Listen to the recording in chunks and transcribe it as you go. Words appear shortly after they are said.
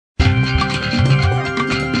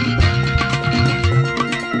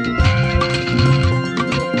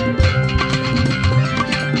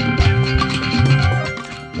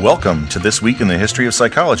Welcome to This Week in the History of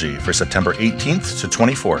Psychology for September 18th to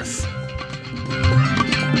 24th.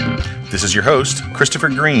 This is your host, Christopher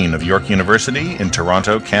Green of York University in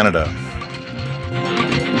Toronto, Canada.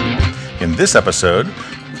 In this episode,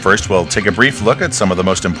 first we'll take a brief look at some of the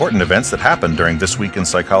most important events that happened during this week in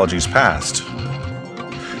psychology's past.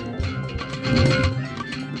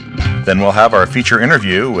 Then we'll have our feature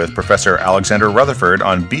interview with Professor Alexandra Rutherford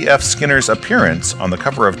on B.F. Skinner's appearance on the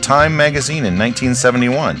cover of Time magazine in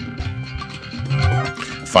 1971.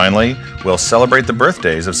 Finally, we'll celebrate the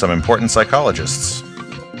birthdays of some important psychologists.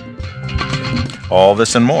 All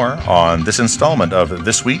this and more on this installment of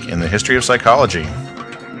This Week in the History of Psychology.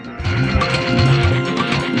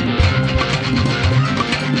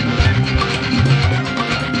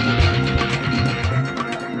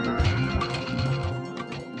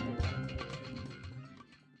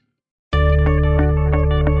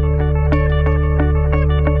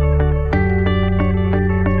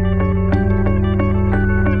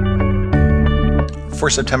 For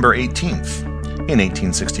September 18th. In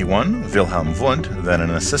 1861, Wilhelm Wundt, then an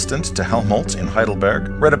assistant to Helmholtz in Heidelberg,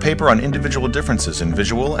 read a paper on individual differences in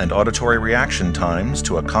visual and auditory reaction times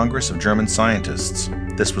to a Congress of German scientists.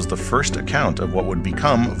 This was the first account of what would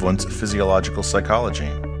become Wundt's physiological psychology.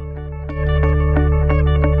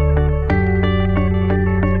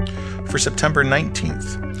 For September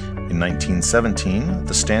 19th. In 1917,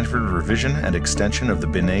 the Stanford Revision and Extension of the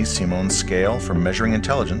Binet-Simon Scale for Measuring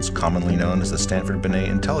Intelligence, commonly known as the Stanford-Binet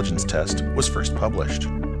Intelligence Test, was first published.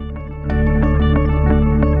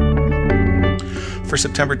 For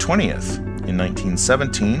September 20th, in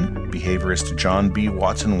 1917, behaviorist John B.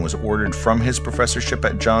 Watson was ordered from his professorship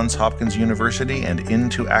at Johns Hopkins University and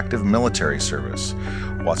into active military service.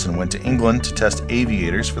 Watson went to England to test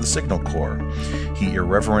aviators for the Signal Corps. He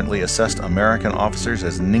irreverently assessed American officers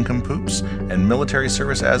as nincompoops and military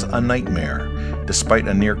service as a nightmare. Despite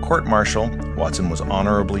a near court-martial, Watson was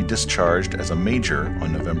honorably discharged as a major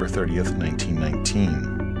on November 30th,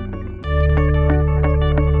 1919.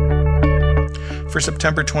 For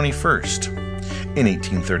September 21st. In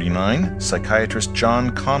 1839, psychiatrist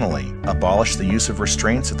John Connolly abolished the use of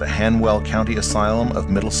restraints at the Hanwell County Asylum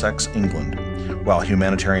of Middlesex, England. While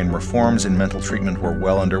humanitarian reforms in mental treatment were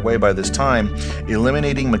well underway by this time,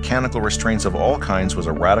 eliminating mechanical restraints of all kinds was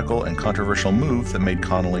a radical and controversial move that made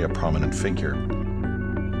Connolly a prominent figure.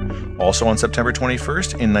 Also on September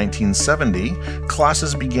 21st, in 1970,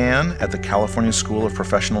 classes began at the California School of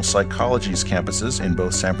Professional Psychology's campuses in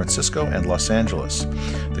both San Francisco and Los Angeles.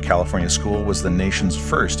 The California School was the nation's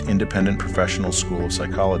first independent professional school of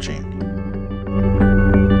psychology.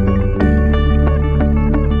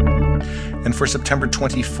 And for September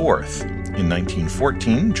 24th, in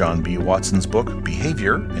 1914, John B. Watson's book,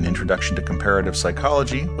 Behavior, An Introduction to Comparative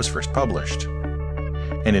Psychology, was first published.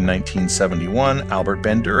 And in 1971, Albert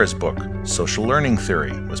Bandura's book, Social Learning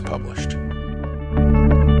Theory, was published.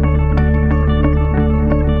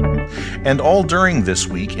 And all during this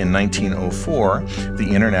week in 1904, the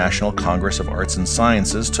International Congress of Arts and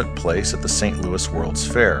Sciences took place at the St. Louis World's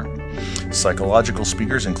Fair. Psychological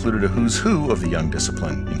speakers included a who's who of the young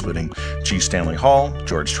discipline, including G. Stanley Hall,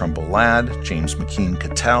 George Trumbull Ladd, James McKean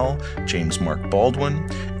Cattell, James Mark Baldwin,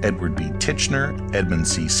 Edward B. Titchener, Edmund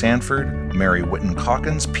C. Sanford, Mary Whitten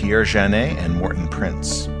Calkins, Pierre Janet, and Morton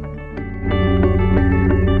Prince.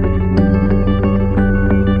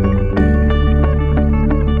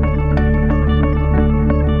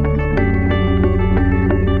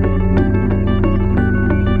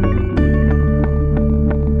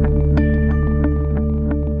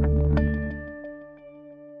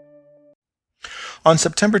 On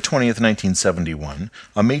September 20th, 1971,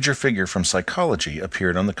 a major figure from psychology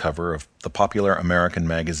appeared on the cover of the popular American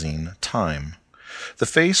magazine Time. The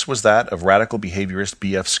face was that of radical behaviorist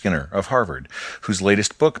B.F. Skinner of Harvard, whose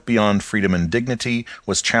latest book, Beyond Freedom and Dignity,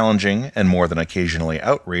 was challenging, and more than occasionally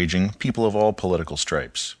outraging, people of all political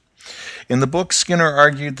stripes. In the book, Skinner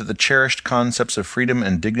argued that the cherished concepts of freedom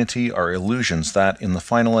and dignity are illusions that, in the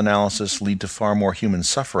final analysis, lead to far more human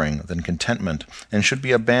suffering than contentment, and should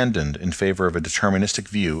be abandoned in favor of a deterministic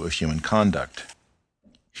view of human conduct.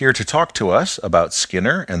 Here to talk to us about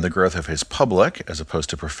Skinner and the growth of his public, as opposed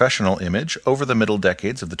to professional image, over the middle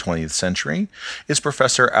decades of the 20th century, is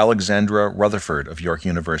Professor Alexandra Rutherford of York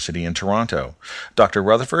University in Toronto. Dr.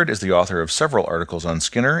 Rutherford is the author of several articles on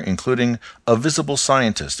Skinner, including A Visible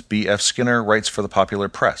Scientist, B.F. Skinner Writes for the Popular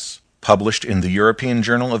Press, published in the European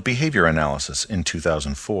Journal of Behavior Analysis in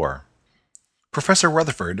 2004. Professor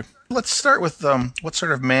Rutherford, let's start with what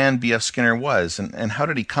sort of man B.F. Skinner was, and how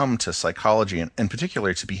did he come to psychology, and in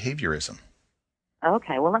particular to behaviorism?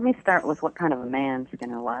 Okay, well, let me start with what kind of a man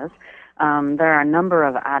Skinner was. There are a number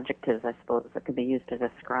of adjectives, I suppose, that could be used to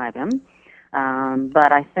describe him.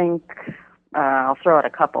 But I think I'll throw out a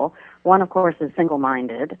couple. One, of course, is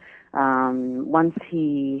single-minded. Once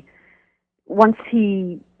he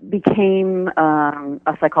became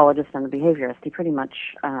a psychologist and a behaviorist, he pretty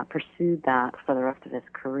much pursued that for the rest of his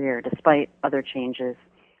career, despite other changes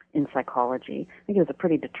in psychology. I think he was a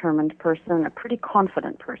pretty determined person, a pretty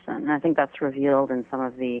confident person, and I think that's revealed in some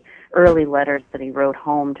of the early letters that he wrote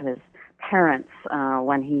home to his parents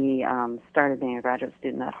when he started being a graduate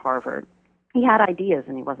student at Harvard. He had ideas,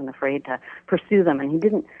 and he wasn't afraid to pursue them, and he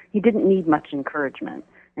didn't need much encouragement.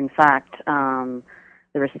 In fact,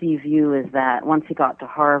 the received view is that once he got to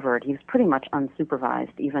Harvard, he was pretty much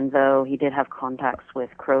unsupervised, even though he did have contacts with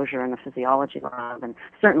Crozier in the physiology lab, and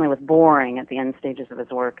certainly with Boring at the end stages of his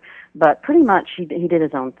work. But pretty much he did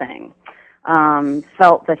his own thing.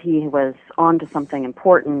 Felt that he was onto something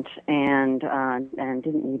important and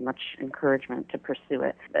didn't need much encouragement to pursue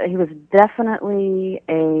it. He was definitely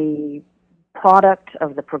a product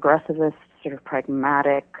of the progressivist, sort of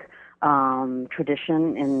pragmatic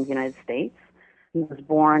tradition in the United States. He was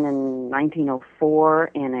born in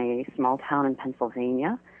 1904 in a small town in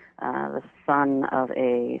Pennsylvania, the son of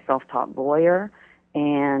a self-taught lawyer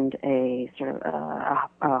and a sort of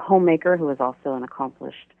a homemaker who was also an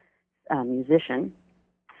accomplished musician,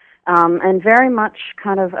 and very much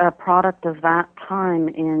kind of a product of that time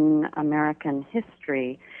in American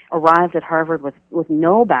history. Arrived at Harvard with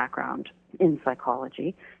no background in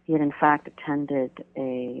psychology. He had in fact attended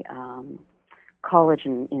a college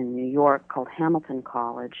in New York called Hamilton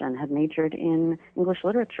College and had majored in English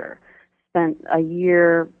literature. Spent a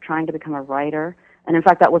year trying to become a writer, and in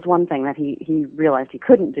fact that was one thing that he realized he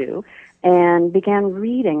couldn't do, and began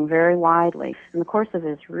reading very widely. In the course of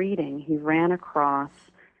his reading, he ran across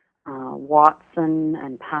Watson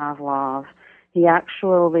and Pavlov. He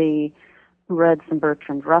actually read some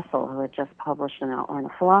Bertrand Russell, who had just published an Outline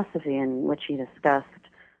of Philosophy, in which he discussed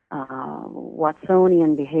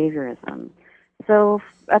Watsonian behaviorism. So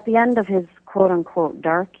at the end of his quote-unquote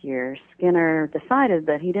dark years, Skinner decided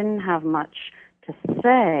that he didn't have much to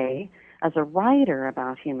say as a writer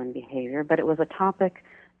about human behavior, but it was a topic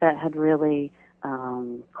that had really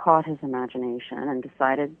caught his imagination, and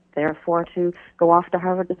decided, therefore, to go off to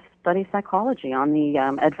Harvard to study psychology on the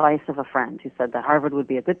advice of a friend who said that Harvard would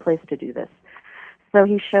be a good place to do this. So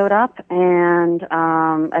he showed up, and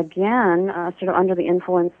again, sort of under the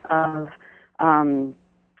influence of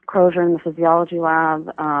Crozier in the physiology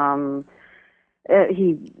lab,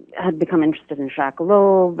 he had become interested in Jacques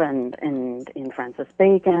Loeb and in Francis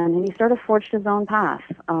Bacon, and he sort of forged his own path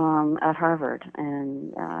at Harvard,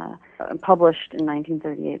 and published in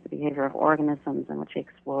 1938 The Behavior of Organisms, in which he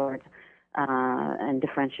explored and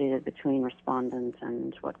differentiated between respondent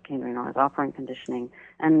and what came to be known as operant conditioning,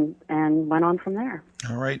 and went on from there.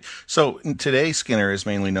 All right. So today, Skinner is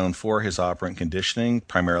mainly known for his operant conditioning,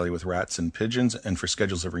 primarily with rats and pigeons, and for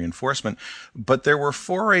schedules of reinforcement. But there were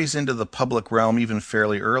forays into the public realm even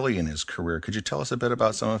fairly early in his career. Could you tell us a bit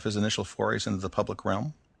about some of his initial forays into the public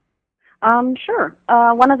realm? Sure.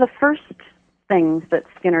 One of the first things that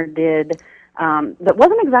Skinner did that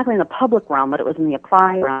wasn't exactly in the public realm, but it was in the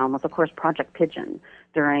applied realm, was, of course, Project Pigeon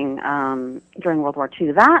during World War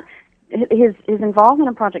II. That his involvement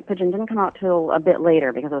in Project Pigeon didn't come out till a bit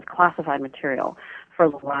later because it was classified material for a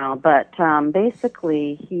little while. But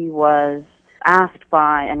basically, he was asked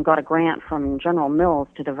by and got a grant from General Mills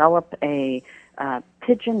to develop a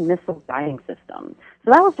pigeon missile guiding system.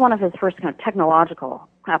 So that was one of his first kind of technological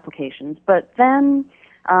applications. But then,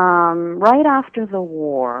 right after the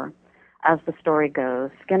war, as the story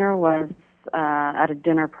goes, Skinner was at a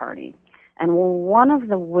dinner party, and one of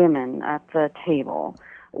the women at the table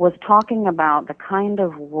was talking about the kind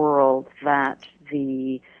of world that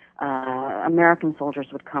the American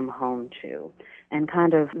soldiers would come home to, and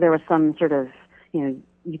kind of there was some sort of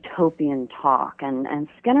utopian talk, and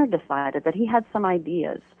Skinner decided that he had some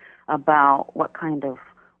ideas about what kind of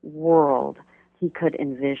world he could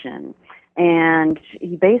envision. And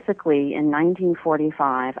he basically, in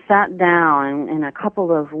 1945, sat down and in a couple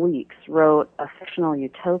of weeks wrote a fictional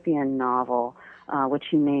utopian novel, which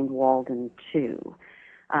he named Walden 2.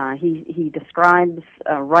 He describes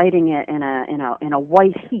writing it in a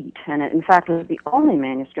white heat, and it, in fact, was the only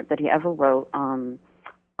manuscript that he ever wrote,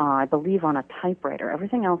 I believe, on a typewriter.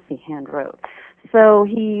 Everything else he hand wrote. So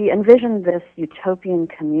he envisioned this utopian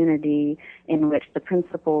community in which the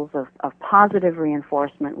principles of positive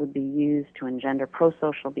reinforcement would be used to engender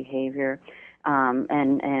pro-social behavior,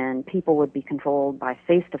 and people would be controlled by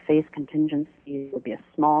face-to-face contingencies. It would be a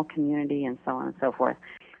small community, and so on and so forth.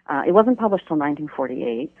 It wasn't published till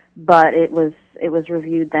 1948, but it was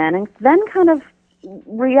reviewed then, and then kind of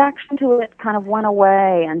reaction to it kind of went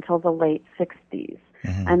away until the late 60s.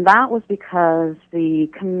 And that was because the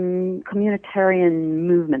communitarian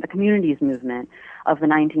movement, the communities movement of the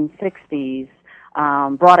 1960s,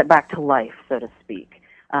 brought it back to life, so to speak.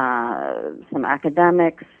 Some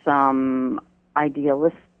academics, some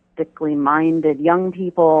idealistically minded young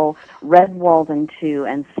people read Walden II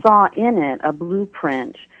and saw in it a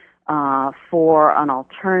blueprint for an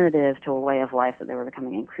alternative to a way of life that they were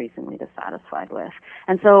becoming increasingly dissatisfied with.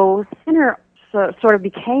 And so Skinner sort of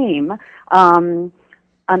became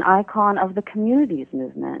an icon of the communities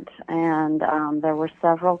movement, and there were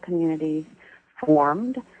several communities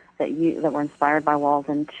formed that were inspired by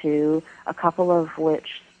Walden II, a couple of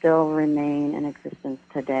which still remain in existence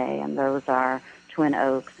today, and those are Twin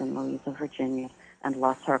Oaks in Louisa, Virginia, and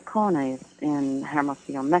Los Horcones in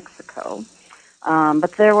Hermosillo, Mexico.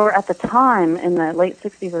 But there were, at the time, in the late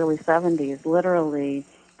 60s, early 70s, literally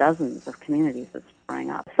dozens of communities that sprang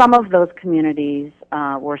up. Some of those communities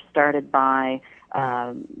were started by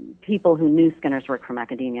people who knew Skinner's work from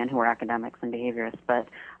academia and who were academics and behaviorists, but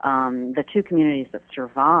the two communities that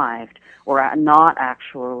survived were not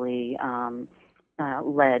actually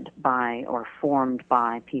led by or formed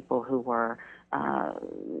by people who were,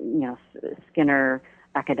 Skinner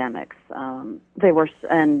academics. They were,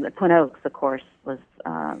 and Twin Oaks, of course, was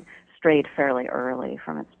strayed fairly early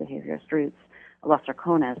from its behaviorist roots. Los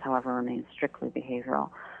Horcones, however, remains strictly behavioral.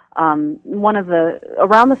 Around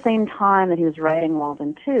the same time that he was writing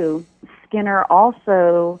Walden II, Skinner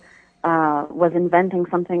also was inventing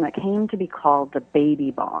something that came to be called the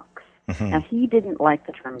baby box. Now, he didn't like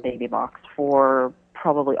the term baby box for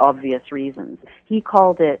probably obvious reasons. He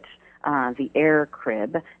called it the air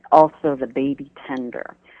crib, also the baby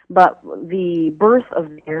tender. But the birth of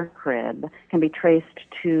the air crib can be traced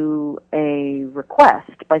to a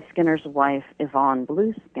request by Skinner's wife, Yvonne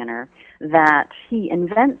Blue Skinner, that he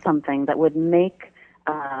invent something that would make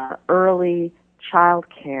early child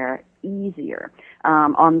care easier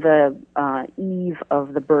on the eve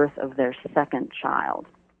of the birth of their second child.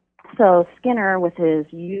 So Skinner, with his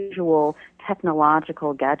usual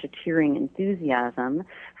technological gadgeteering enthusiasm,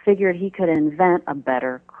 figured he could invent a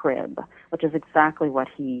better crib, which is exactly what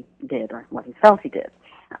he did, or what he felt he did.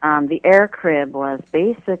 The air crib was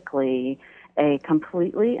basically a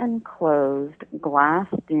completely enclosed,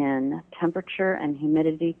 glassed-in, temperature and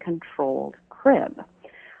humidity-controlled crib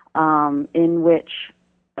in which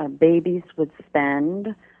babies would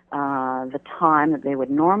spend the time that they would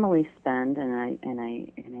normally spend in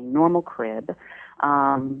a normal crib,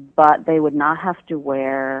 but they would not have to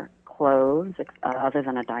wear clothes other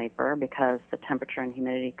than a diaper because the temperature and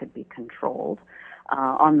humidity could be controlled.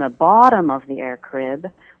 On the bottom of the air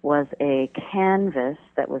crib was a canvas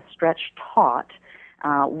that was stretched taut.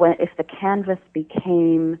 If the canvas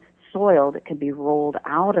became soiled, it could be rolled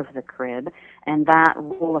out of the crib, and that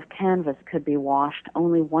roll of canvas could be washed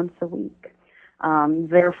only once a week.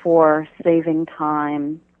 Therefore saving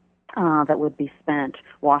time that would be spent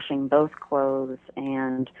washing both clothes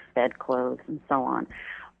and bedclothes and so on.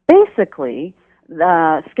 Basically,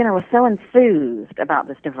 Skinner was so enthused about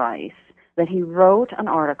this device that he wrote an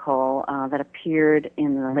article that appeared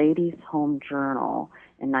in the Ladies' Home Journal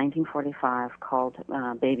in 1945 called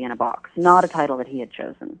Baby in a Box. Not a title that he had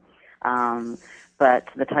chosen, but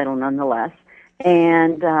the title nonetheless.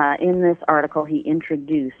 And in this article, he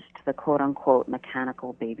introduced the quote-unquote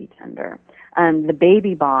mechanical baby tender. And the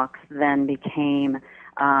baby box then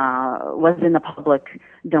was in the public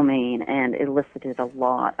domain and elicited a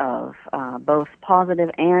lot of both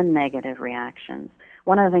positive and negative reactions.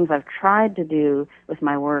 One of the things I've tried to do with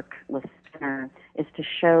my work with Skinner is to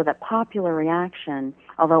show that popular reaction,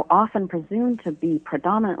 although often presumed to be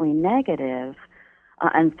predominantly negative,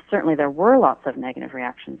 and certainly there were lots of negative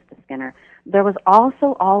reactions to Skinner, there was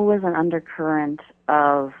also always an undercurrent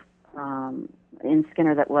of in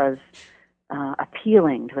Skinner that was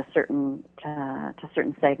appealing to certain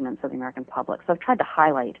segments of the American public. So I've tried to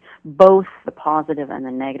highlight both the positive and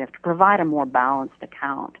the negative to provide a more balanced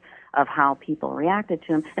account of how people reacted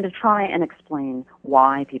to him and to try and explain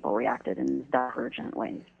why people reacted in divergent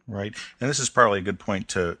ways. Right. And this is probably a good point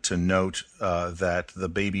to note that the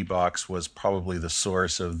baby box was probably the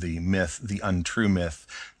source of the myth, the untrue myth,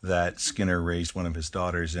 that Skinner raised one of his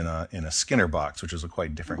daughters in a Skinner box, which is a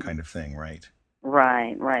quite different kind of thing, right?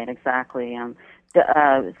 Right, exactly.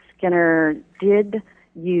 Skinner did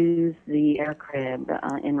use the air crib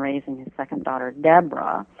in raising his second daughter,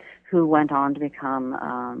 Deborah, who went on to become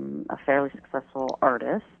a fairly successful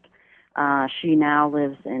artist. She now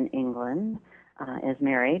lives in England. is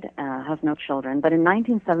married, has no children. But in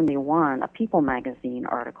 1971, a People magazine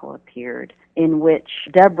article appeared in which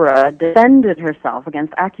Deborah defended herself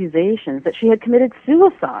against accusations that she had committed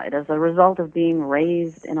suicide as a result of being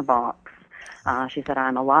raised in a box. She said,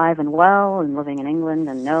 "I'm alive and well and living in England,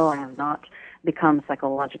 and no, I have not become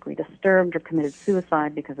psychologically disturbed or committed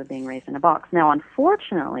suicide because of being raised in a box." Now,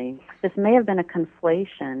 unfortunately, this may have been a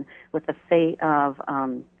conflation with the fate of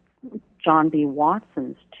John B.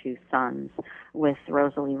 Watson's two sons with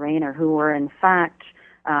Rosalie Rayner, who were in fact,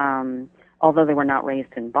 although they were not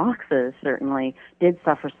raised in boxes, certainly did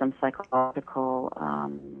suffer some psychological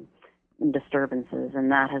disturbances,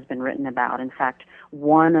 and that has been written about. In fact,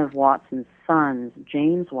 one of Watson's sons,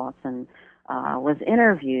 James Watson, was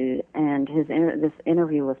interviewed, and this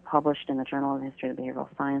interview was published in the Journal of the History of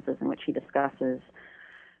Behavioral Sciences, in which he discusses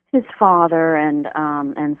his father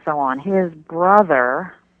and so on. His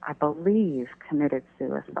brother, I believe, committed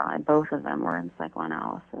suicide. Both of them were in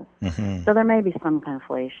psychoanalysis. Mm-hmm. So there may be some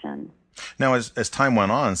conflation. Now, as time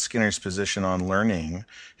went on, Skinner's position on learning,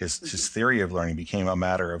 his theory of learning, became a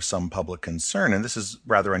matter of some public concern. And this is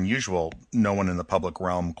rather unusual. No one in the public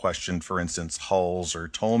realm questioned, for instance, Hull's or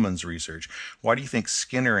Tolman's research. Why do you think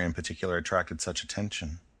Skinner in particular attracted such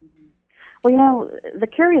attention? Well, the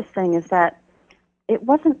curious thing is that it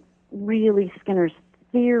wasn't really Skinner's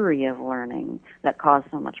theory of learning that caused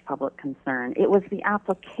so much public concern. It was the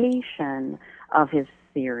application of his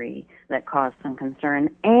theory that caused some concern,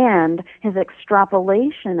 and his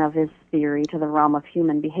extrapolation of his theory to the realm of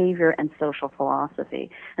human behavior and social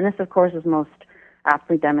philosophy. And this, of course, is most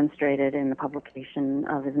aptly demonstrated in the publication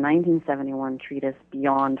of his 1971 treatise,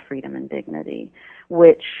 Beyond Freedom and Dignity,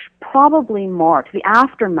 which probably marked, the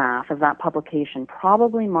aftermath of that publication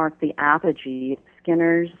probably marked the apogee of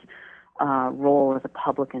Skinner's role as a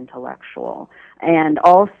public intellectual, and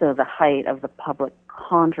also the height of the public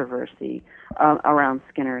controversy around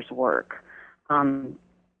Skinner's work.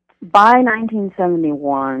 By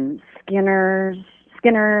 1971,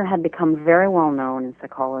 Skinner had become very well known in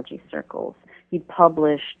psychology circles. He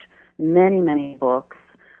published many, many books.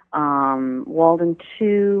 Walden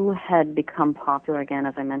 2 had become popular again,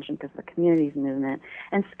 as I mentioned, because of the communities movement.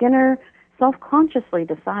 And Skinner self-consciously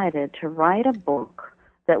decided to write a book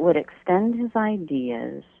that would extend his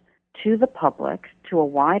ideas to the public, to a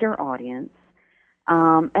wider audience.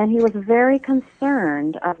 And he was very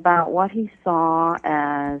concerned about what he saw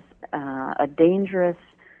as a dangerous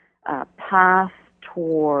path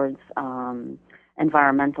towards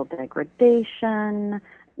environmental degradation,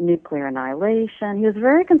 nuclear annihilation. He was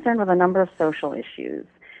very concerned with a number of social issues,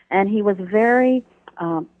 and he was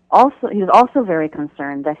also very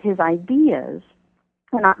concerned that his ideas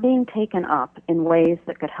were not being taken up in ways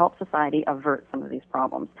that could help society avert some of these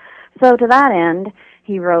problems. So to that end,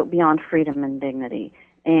 he wrote Beyond Freedom and Dignity,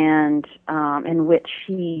 and in which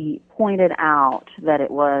he pointed out that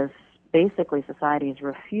it was basically society's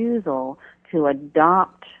refusal to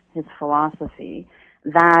adopt his philosophy,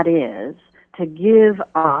 that is, to give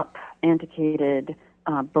up antiquated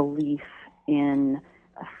belief in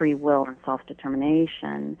free will and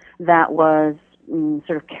self-determination, that was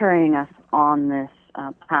sort of carrying us on this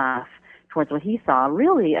path towards what he saw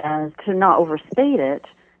really as, to not overstate it,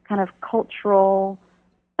 kind of cultural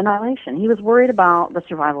annihilation. He was worried about the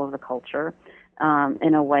survival of the culture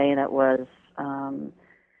in a way that was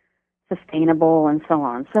sustainable and so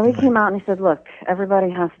on. So he came out and he said, look, everybody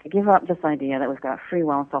has to give up this idea that we've got free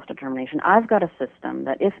will and self-determination. I've got a system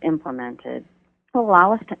that, if implemented, will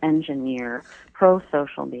allow us to engineer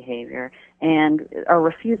pro-social behavior, and a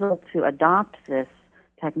refusal to adopt this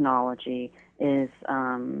technology is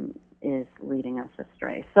leading us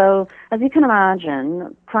astray. So, as you can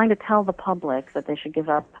imagine, trying to tell the public that they should give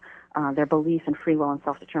up their belief in free will and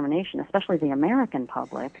self-determination, especially the American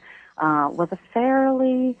public, was a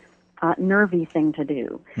fairly nervy thing to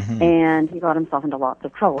do. Mm-hmm. And he got himself into lots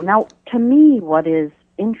of trouble. Now, to me, what is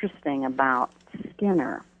interesting about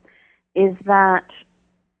Skinner is that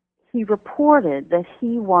he reported that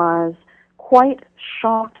he was quite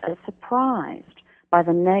shocked and surprised by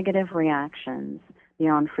the negative reactions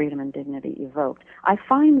Beyond Freedom and Dignity evoked. I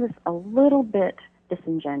find this a little bit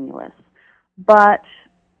disingenuous, but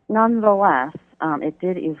nonetheless, it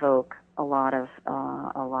did evoke a lot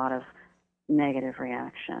of negative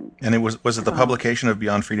reaction. And was it the publication of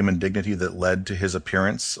Beyond Freedom and Dignity that led to his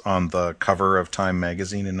appearance on the cover of Time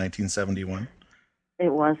magazine in 1971?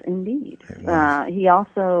 It was indeed. He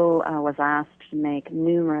also was asked to make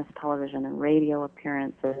numerous television and radio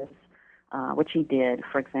appearances, which he did.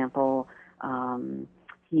 For example,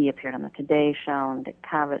 he appeared on the Today Show and Dick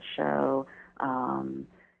Cavett Show.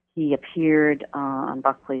 He appeared on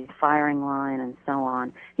Buckley's firing line and so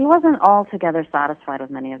on. He wasn't altogether satisfied with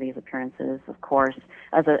many of these appearances, of course.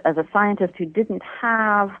 As a scientist who didn't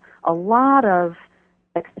have a lot of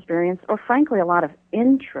experience or, frankly, a lot of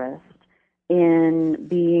interest in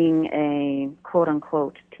being a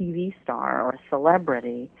quote-unquote TV star or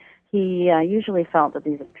celebrity, he usually felt that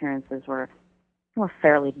these appearances were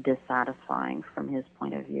fairly dissatisfying from his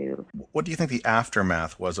point of view. What do you think the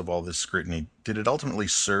aftermath was of all this scrutiny? Did it ultimately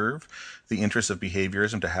serve the interests of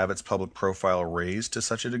behaviorism to have its public profile raised to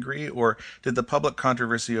such a degree? Or did the public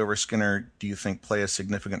controversy over Skinner, do you think, play a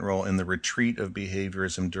significant role in the retreat of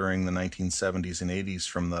behaviorism during the 1970s and 80s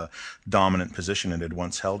from the dominant position it had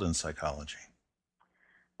once held in psychology?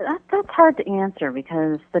 That's hard to answer,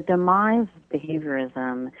 because the demise of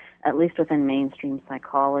behaviorism, at least within mainstream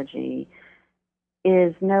psychology,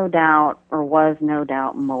 is no doubt, or was no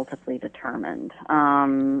doubt, multiply determined.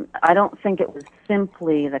 I don't think it was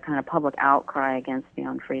simply the kind of public outcry against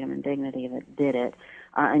Beyond Freedom and Dignity that did it.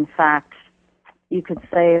 In fact, you could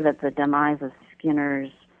say that the demise of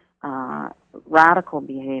Skinner's radical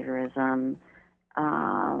behaviorism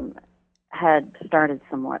had started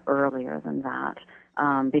somewhat earlier than that,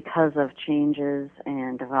 because of changes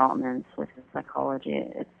and developments within psychology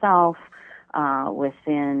itself,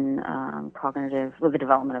 within with the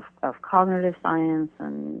development of cognitive science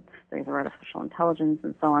and theories of artificial intelligence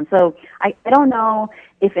and so on. So I don't know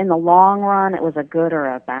if in the long run it was a good or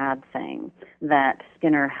a bad thing that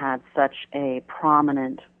Skinner had such a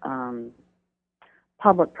prominent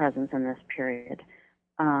public presence in this period.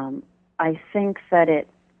 I think that it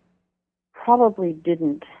probably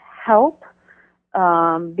didn't help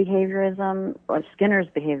behaviorism, or Skinner's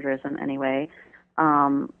behaviorism anyway,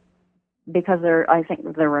 because I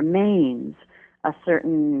think there remains a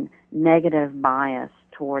certain negative bias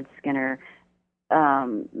towards Skinner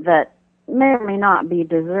that may or may not be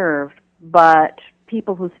deserved, but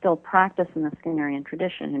people who still practice in the Skinnerian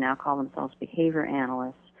tradition, who now call themselves behavior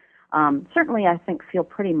analysts, certainly I think feel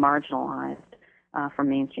pretty marginalized from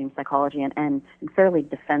mainstream psychology and fairly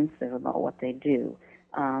defensive about what they do.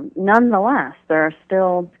 Nonetheless, there are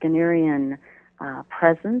still Skinnerian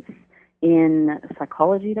presence in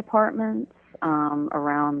psychology departments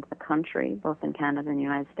around the country, both in Canada and the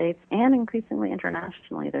United States, and increasingly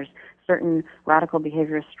internationally. There's certain radical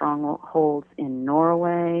behaviorist strongholds in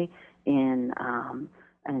Norway, in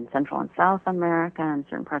Central and South America, and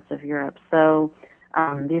certain parts of Europe. So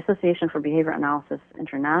the Association for Behavior Analysis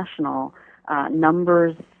International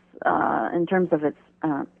numbers, in terms of its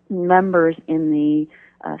members, in the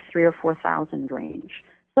 3,000 or 4,000 range.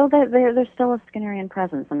 So there's still a Skinnerian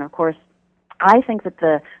presence, and of course, I think that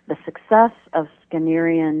the success of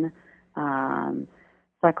Skinnerian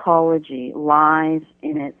psychology lies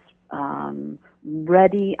in its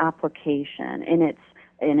ready application, in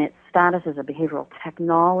its status as a behavioral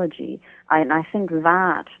technology, and I think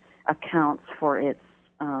that accounts for its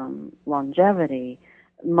longevity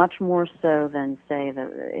much more so than, say,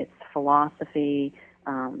 its philosophy,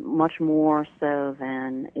 much more so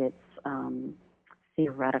than its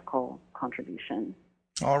theoretical contribution.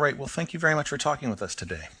 All right. Well, thank you very much for talking with us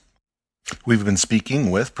today. We've been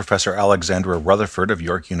speaking with Professor Alexandra Rutherford of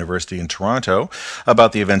York University in Toronto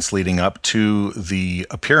about the events leading up to the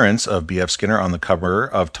appearance of B.F. Skinner on the cover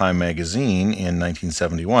of Time magazine in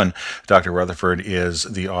 1971. Dr. Rutherford is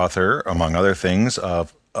the author, among other things,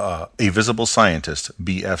 of A Visible Scientist,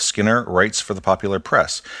 B.F. Skinner Writes for the Popular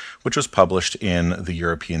Press, which was published in the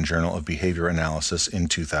European Journal of Behavior Analysis in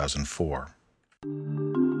 2004.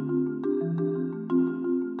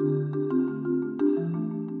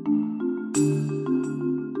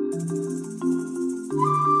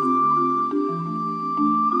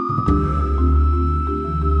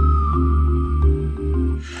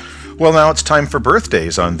 Well, now it's time for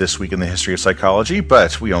birthdays on This Week in the History of Psychology,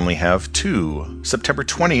 but we only have two. September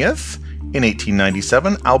 20th, in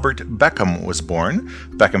 1897, Albert Beckham was born.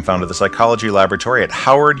 Beckham founded the Psychology Laboratory at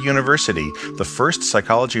Howard University, the first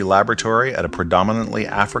psychology laboratory at a predominantly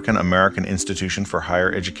African-American institution for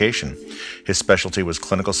higher education. His specialty was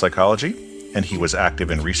clinical psychology, and he was active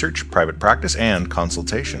in research, private practice, and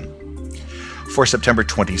consultation. For September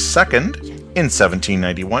 22nd, in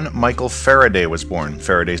 1791, Michael Faraday was born.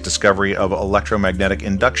 Faraday's discovery of electromagnetic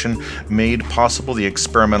induction made possible the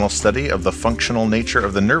experimental study of the functional nature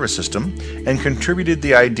of the nervous system and contributed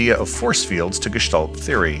the idea of force fields to Gestalt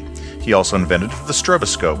theory. He also invented the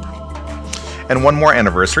stroboscope. And one more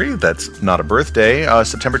anniversary, that's not a birthday,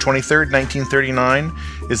 September 23rd, 1939,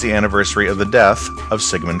 is the anniversary of the death of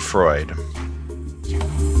Sigmund Freud.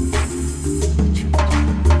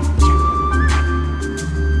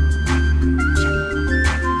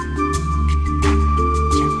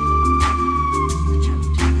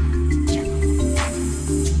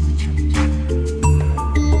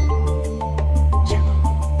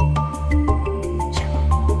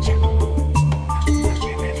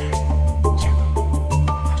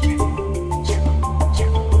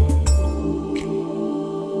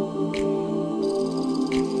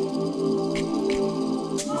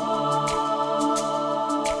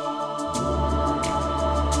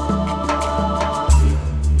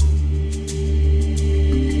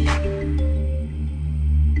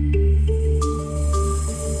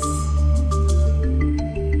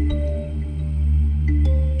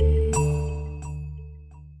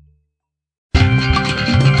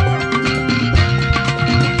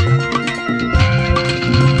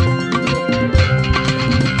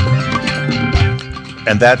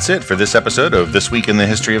 that's it for this episode of This Week in the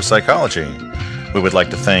History of Psychology. We would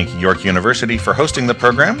like to thank York University for hosting the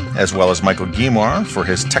program, as well as Michael Guimard for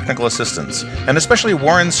his technical assistance, and especially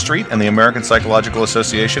Warren Street and the American Psychological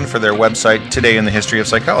Association for their website, Today in the History of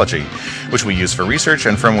Psychology, which we use for research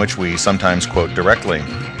and from which we sometimes quote directly.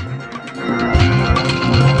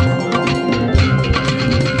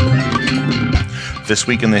 This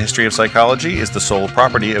Week in the History of Psychology is the sole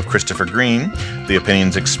property of Christopher Green. The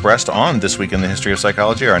opinions expressed on This Week in the History of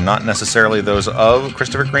Psychology are not necessarily those of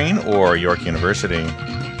Christopher Green or York University.